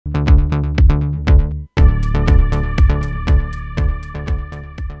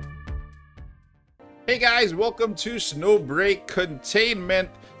Hey guys, welcome to Snowbreak Containment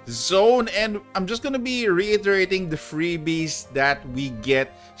Zone, and I'm just gonna be reiterating the freebies that we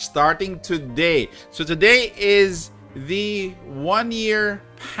get starting today. So today is the 1-year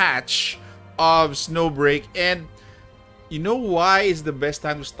patch of Snowbreak, and you know why is the best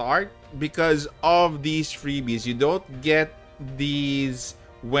time to start? Because of these freebies. You don't get these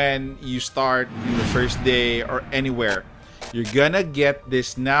when you start the first day or anywhere. You're gonna get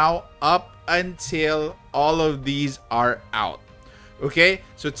this now up until all of these are out. Okay,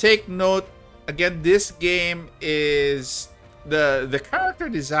 so take note. Again, this game is the character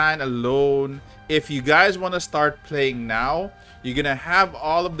design alone. If you guys want to start playing now, you're gonna have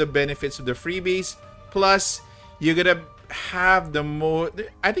all of the benefits of the freebies, plus you're gonna have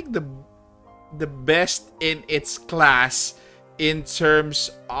I think the best in its class in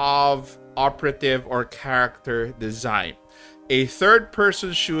terms of operative or character design. A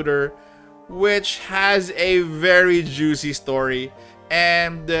third-person shooter which has a very juicy story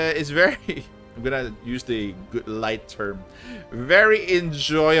and is very I'm gonna use the good light term, very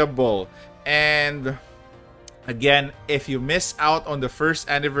enjoyable. And again, if you miss out on the first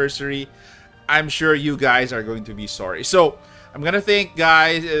anniversary, I'm sure you guys are going to be sorry. So I'm gonna thank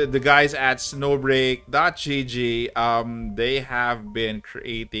the guys at snowbreak.gg. They have been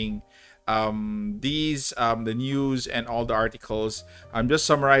creating the news and all the articles. I'm just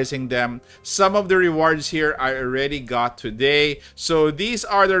summarizing them. Some of the rewards here I already got today. So these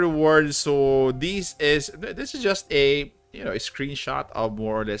are the rewards. So this is just a a screenshot of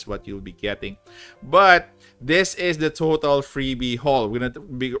more or less what you'll be getting, but this is the total freebie haul. We're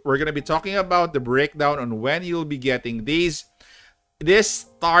gonna be talking about the breakdown on when you'll be getting these. This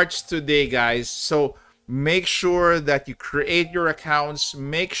starts today, guys, so make sure that you create your accounts.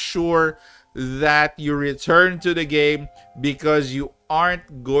 Make sure that you return to the game, because you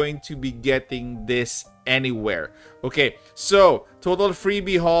aren't going to be getting this anywhere. Okay, so total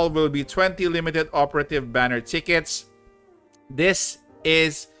freebie haul will be 20 limited operative banner tickets. This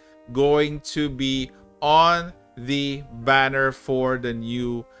is going to be on the banner for the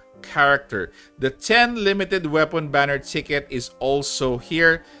new character. The 10 limited weapon banner ticket is also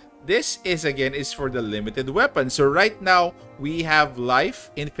here. This is for the limited weapon. So right now we have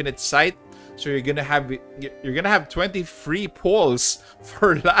life, infinite sight. So you're gonna have 20 free pulls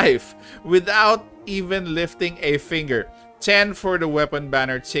for life without even lifting a finger. 10 for the weapon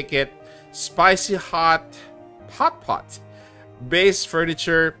banner ticket. Spicy hot pot. Base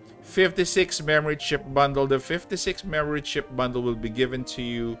furniture. 56 memory chip bundle. The 56 memory chip bundle will be given to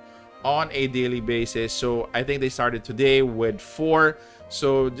you on a daily basis. So I think they started today with 4.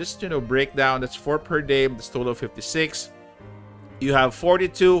 So just break down, that's 4 per day. That's total 56. You have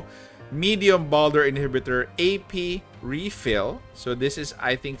 42 medium boulder inhibitor AP refill. So this is,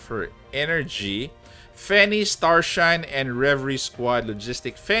 I think, for energy. Fenny, Starshine, and Reverie Squad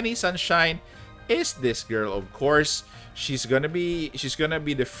logistic. Fenny Sunshine is this girl, of course. She's gonna be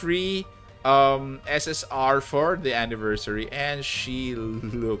the free SSR for the anniversary, and she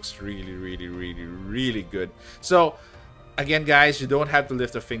looks really good. So again, guys, you don't have to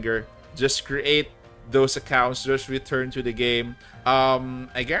lift a finger. Just create those accounts, just return to the game.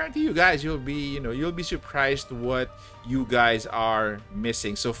 I guarantee you guys, you'll be surprised what you guys are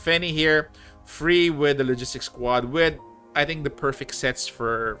missing. So Fenny here, free with the logistics squad, with I think the perfect sets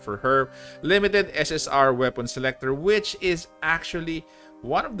for her. Limited SSR weapon selector, which is actually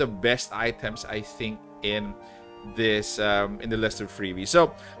one of the best items, I think, in this in the list of freebies.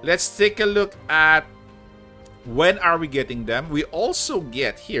 So let's take a look at when are we getting them. We also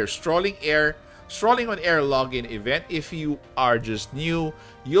get here Strolling on Air login event. If you are just new,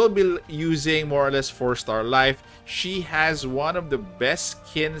 you'll be using more or less 4-star life. She has one of the best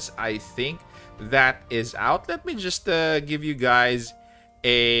skins, I think, that is out. Let me just give you guys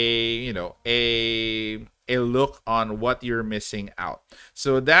a look on what you're missing out.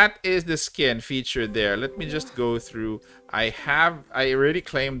 So that is the skin featured there. Let me just go through. I already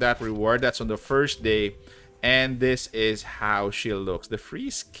claimed that reward. That's on the first day, and this is how she looks. The free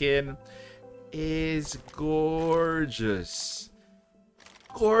skin is gorgeous,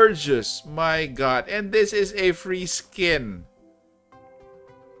 my god. And this is a free skin.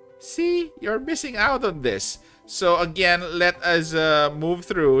 See, you're missing out on this. So again, let us move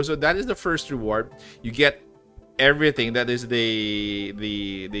through. So that is the first reward. You get everything. That is the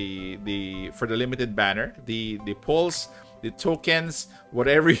for the limited banner, the pulls, the tokens,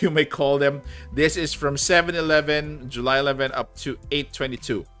 whatever you may call them. This is from 7/11, July 11 up to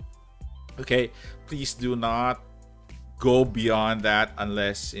 8/22. Okay, please do not go beyond that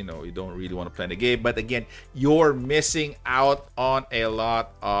unless, you know, you don't really want to play the game. But again, you're missing out on a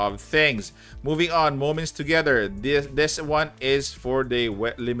lot of things. Moving on, Moments Together. This one is for the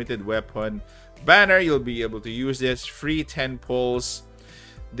limited weapon banner. You'll be able to use this. Free 10 pulls.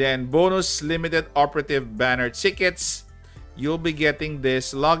 Then bonus limited operative banner tickets. You'll be getting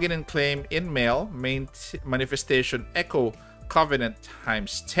this login and claim in mail. Manifestation Echo Covenant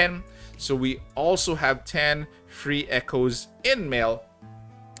times 10. So we also have 10 free echoes in mail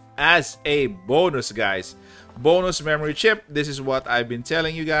as a bonus, guys. Bonus memory chip. This is what I've been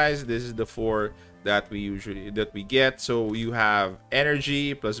telling you guys. This is the 4 that we get. So you have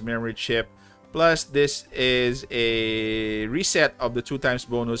energy plus memory chip, plus this is a reset of the 2x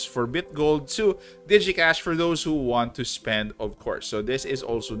bonus for bit gold to digicash for those who want to spend, of course. So this is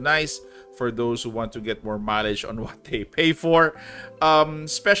also nice for those who want to get more mileage on what they pay for.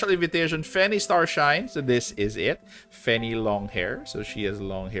 Special invitation, Fenny Starshine. So this is it. Fenny long hair. So she has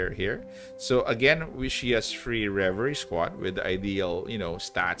long hair here. So again, she has free Reverie Squad with the ideal, you know,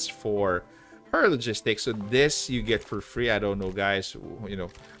 stats for her logistics. So this you get for free. I don't know, guys, you know,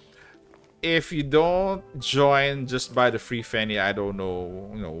 if you don't join just by the free Fenny, I don't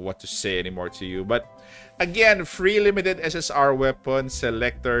know, you know, what to say anymore to you. But again, free limited SSR weapon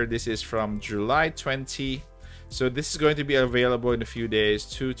selector. This is from July 20. So this is going to be available in a few days,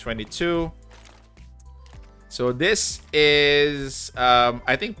 2/22. So this is,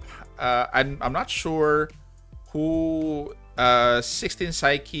 I think, I'm not sure who, 16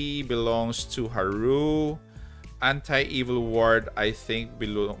 Psyche belongs to Haru. Anti-Evil Ward, I think,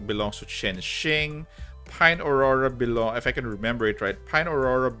 belongs to Chen Xing. Pine Aurora if I can remember it right, Pine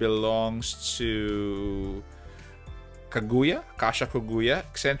Aurora belongs to Kaguya, Kasha Kaguya.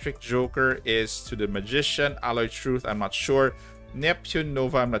 Eccentric Joker is to the Magician. Alloy Truth, I'm not sure. Neptune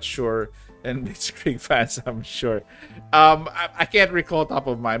Nova, I'm not sure. And Blitzkrieg fans, I'm sure. I can't recall top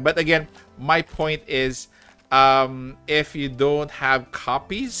of mind. But again, my point is, if you don't have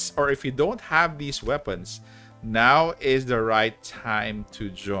copies or if you don't have these weapons, now is the right time to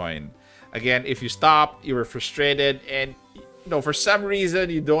join. Again, if you stop, you were frustrated, and you know, for some reason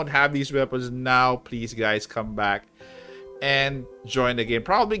you don't have these weapons now, please guys, come back and join the game.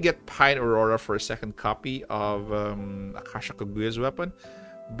 Probably get Pine Aurora for a second copy of Akasha Kaguya's weapon.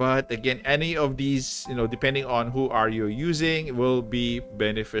 But again, any of these, you know, depending on who are you using, will be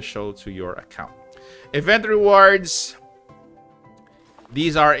beneficial to your account. Event rewards,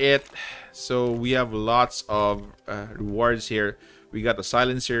 these are it. So we have lots of rewards here. We got the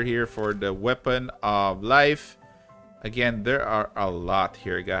silencer here for the weapon of life. Again, there are a lot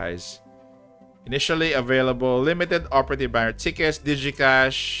here, guys. Initially available limited operative banner tickets,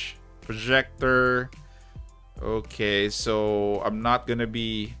 digicash, projector. Okay, so I'm not gonna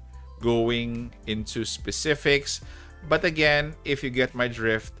be going into specifics, but again, if you get my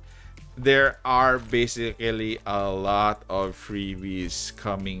drift, there are basically a lot of freebies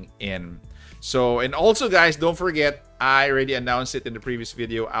coming in. So, and also guys, don't forget, I already announced it in the previous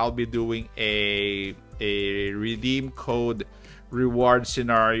video, I'll be doing a redeem code reward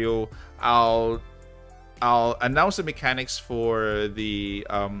scenario. I'll announce the mechanics for the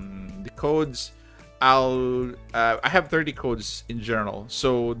codes. I have 30 codes in general,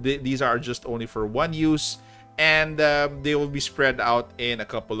 so these are just only for one use, and they will be spread out in a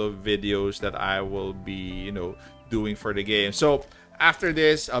couple of videos that I will be, you know, doing for the game. So after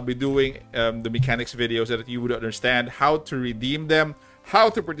this, I'll be doing the mechanics videos so that you would understand how to redeem them, how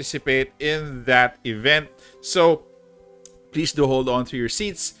to participate in that event. So please do hold on to your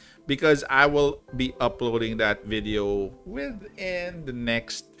seats, because I will be uploading that video within the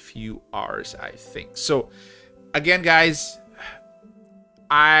next few hours, I think. So again, guys,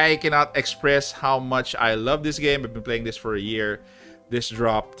 I cannot express how much I love this game. I've been playing this for a year. This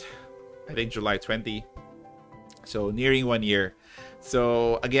dropped, I think, July 20. So nearing 1 year.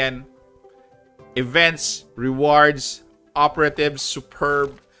 So again, events, rewards, operatives,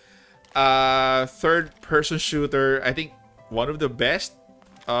 superb. Third-person shooter, I think one of the best,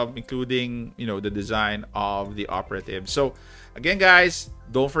 including, you know, the design of the operative. So again, guys,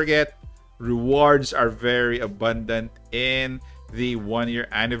 don't forget, rewards are very abundant in the 1 year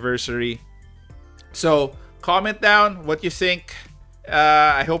anniversary. So comment down what you think.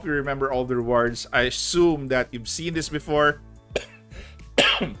 I hope you remember all the rewards. I assume that you've seen this before.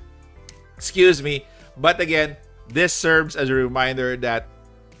 Excuse me. But again, this serves as a reminder that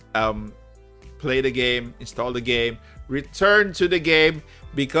play the game, install the game, return to the game,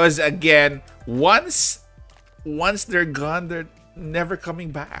 because again, once they're gone, they're never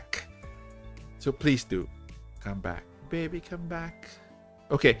coming back. So please do come back, baby, come back.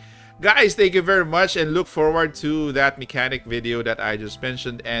 Okay, Guys, thank you very much and look forward to that mechanic video that I just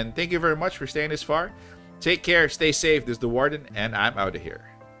mentioned. And thank you very much for staying this far. Take care, stay safe. This is the Warden, and I'm out of here.